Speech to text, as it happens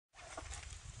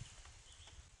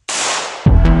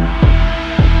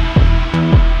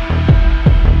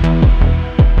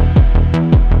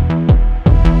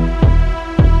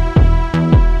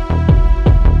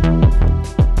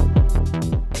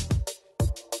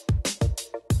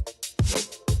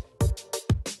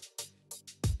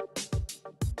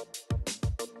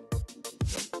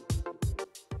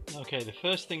Okay, the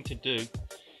first thing to do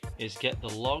is get the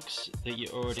logs that you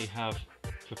already have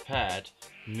prepared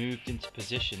moved into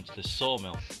position to the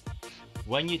sawmill.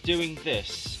 When you're doing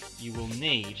this, you will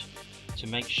need to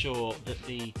make sure that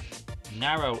the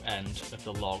narrow end of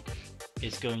the log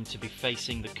is going to be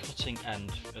facing the cutting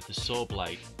end of the saw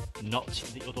blade, not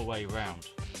the other way around.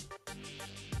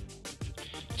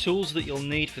 Tools that you'll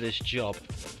need for this job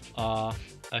are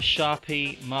a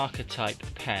Sharpie marker type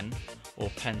pen or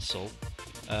pencil,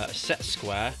 a set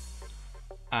square,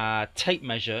 a tape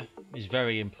measure is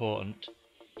very important.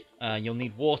 You'll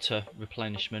need water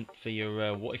replenishment for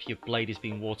your if your blade is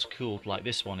being water cooled like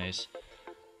this one is,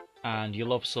 and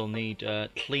you'll also need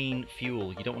clean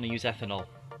fuel. You don't want to use ethanol.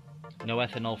 No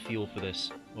ethanol fuel for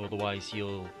this, otherwise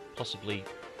you'll possibly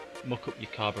muck up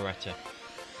your carburetor.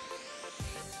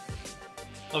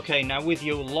 Okay, now with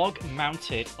your log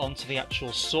mounted onto the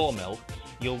actual sawmill,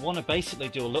 you'll want to basically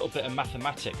do a little bit of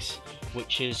mathematics,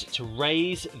 which is to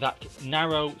raise that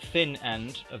narrow thin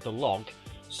end of the log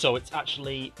so it's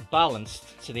actually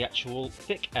balanced to the actual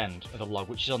thick end of the log,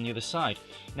 which is on the other side.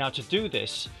 Now to do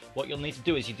this, what you'll need to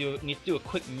do is you need to do a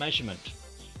quick measurement,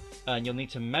 and you'll need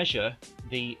to measure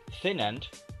the thin end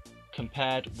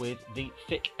compared with the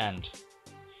thick end.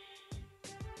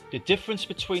 The difference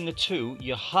between the two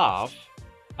you halve,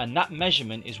 and that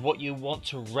measurement is what you want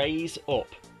to raise up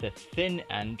the thin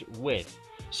end with.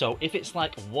 So if it's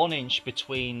like 1 inch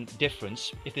between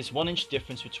difference, if there's 1 inch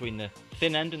difference between the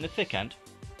thin end and the thick end,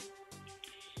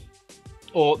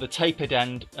 or the tapered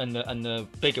end and the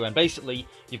bigger end, basically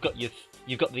you've got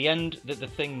the end that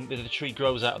the tree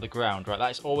grows out of the ground, right?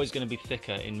 That's always going to be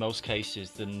thicker in most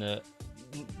cases than the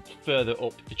further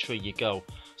up the tree you go.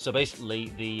 So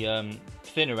basically the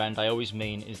thinner end, I always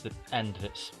mean, is the end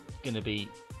that's going to be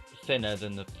thinner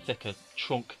than the thicker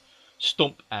trunk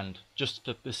stump end, just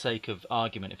for the sake of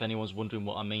argument, if anyone's wondering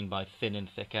what I mean by thin and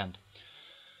thick end.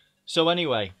 So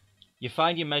anyway, you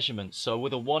find your measurements. So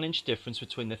with a 1 inch difference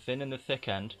between the thin and the thick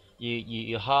end,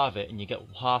 you halve it and you get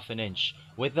 ½ an inch.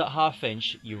 With that ½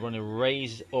 inch, you want to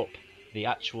raise up the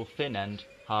actual thin end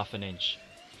 ½ an inch.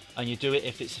 And you do it,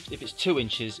 if it's 2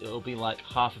 inches, it'll be like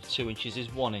half of 2 inches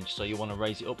is 1 inch, so you want to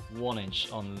raise it up 1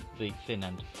 inch on the thin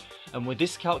end. And with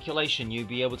this calculation, you'll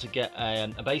be able to get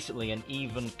basically an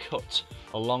even cut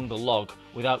along the log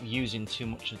without using too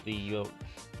much of the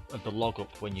log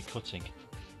up when you're cutting.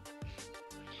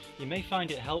 You may find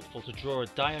it helpful to draw a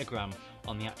diagram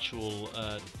on the actual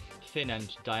thin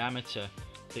end diameter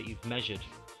that you've measured.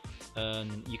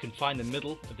 You can find the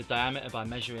middle of the diameter by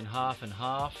measuring half and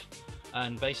half,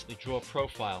 and basically draw a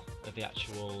profile of the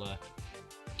actual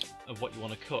of what you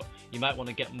want to cut. You might want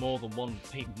to get more than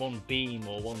one beam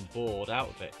or one board out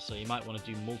of it, so you might want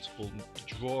to do multiple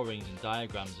drawings and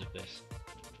diagrams of this.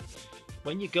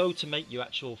 When you go to make your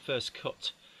actual first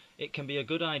cut, it can be a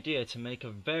good idea to make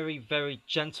a very, very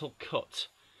gentle cut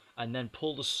and then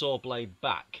pull the saw blade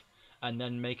back and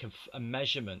then make a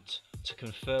measurement to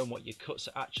confirm what your cuts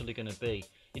are actually going to be.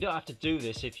 You don't have to do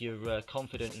this if you're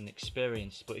confident and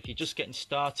experienced, but if you're just getting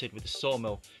started with the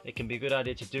sawmill, it can be a good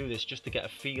idea to do this just to get a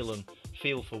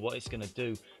feel for what it's going to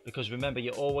do. Because remember,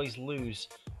 you always lose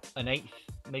 1/8,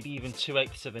 maybe even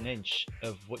 2/8 of an inch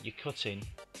of what you're cutting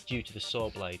due to the saw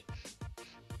blade.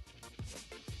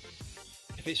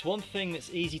 If it's one thing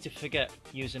that's easy to forget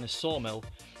using a sawmill,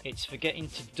 it's forgetting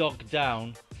to dog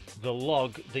down the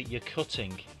log that you're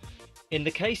cutting. In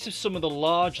the case of some of the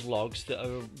large logs that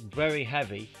are very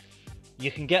heavy, you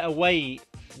can get away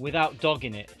without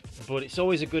dogging it, but it's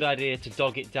always a good idea to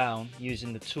dog it down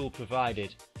using the tool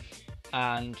provided.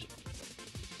 And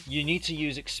you need to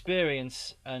use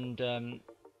experience and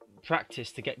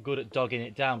practice to get good at dogging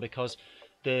it down, because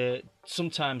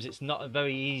sometimes it's not a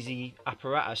very easy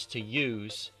apparatus to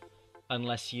use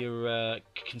unless you're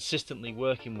consistently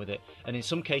working with it. And in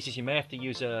some cases you may have to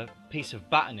use a piece of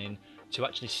battening to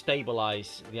actually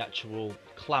stabilize the actual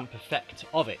clamp effect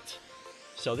of it.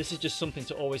 So this is just something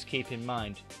to always keep in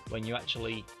mind when you're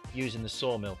actually using the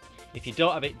sawmill. If you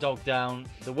don't have it dogged down,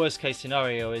 the worst case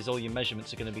scenario is all your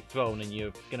measurements are going to be thrown and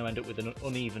you're going to end up with an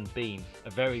uneven beam, a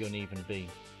very uneven beam.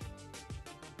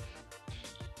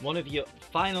 One of your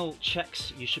final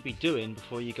checks you should be doing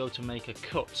before you go to make a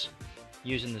cut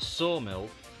using the sawmill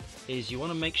is you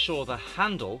want to make sure the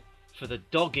handle for the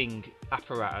dogging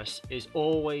apparatus is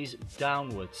always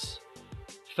downwards.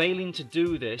 Failing to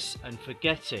do this and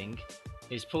forgetting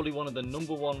is probably one of the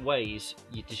 #1 ways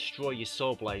you destroy your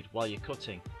saw blade while you're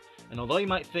cutting. And although you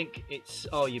might think it's,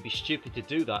 oh, you'd be stupid to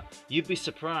do that, you'd be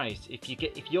surprised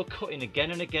if you're cutting again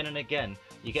and again and again,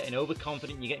 you're getting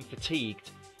overconfident, you're getting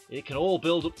fatigued. It can all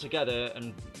build up together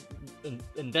and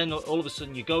and then all of a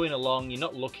sudden you're going along, you're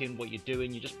not looking what you're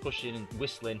doing, you're just pushing and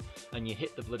whistling, and you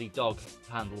hit the bloody dog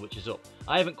handle, which is up.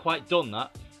 I haven't quite done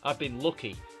that. I've been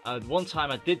lucky. One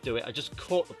time I did do it, I just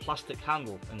caught the plastic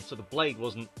handle, and so the blade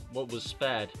wasn't what was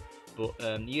spared. But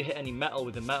you hit any metal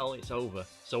with the metal, it's over.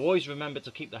 So always remember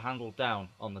to keep the handle down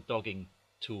on the dogging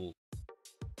tool.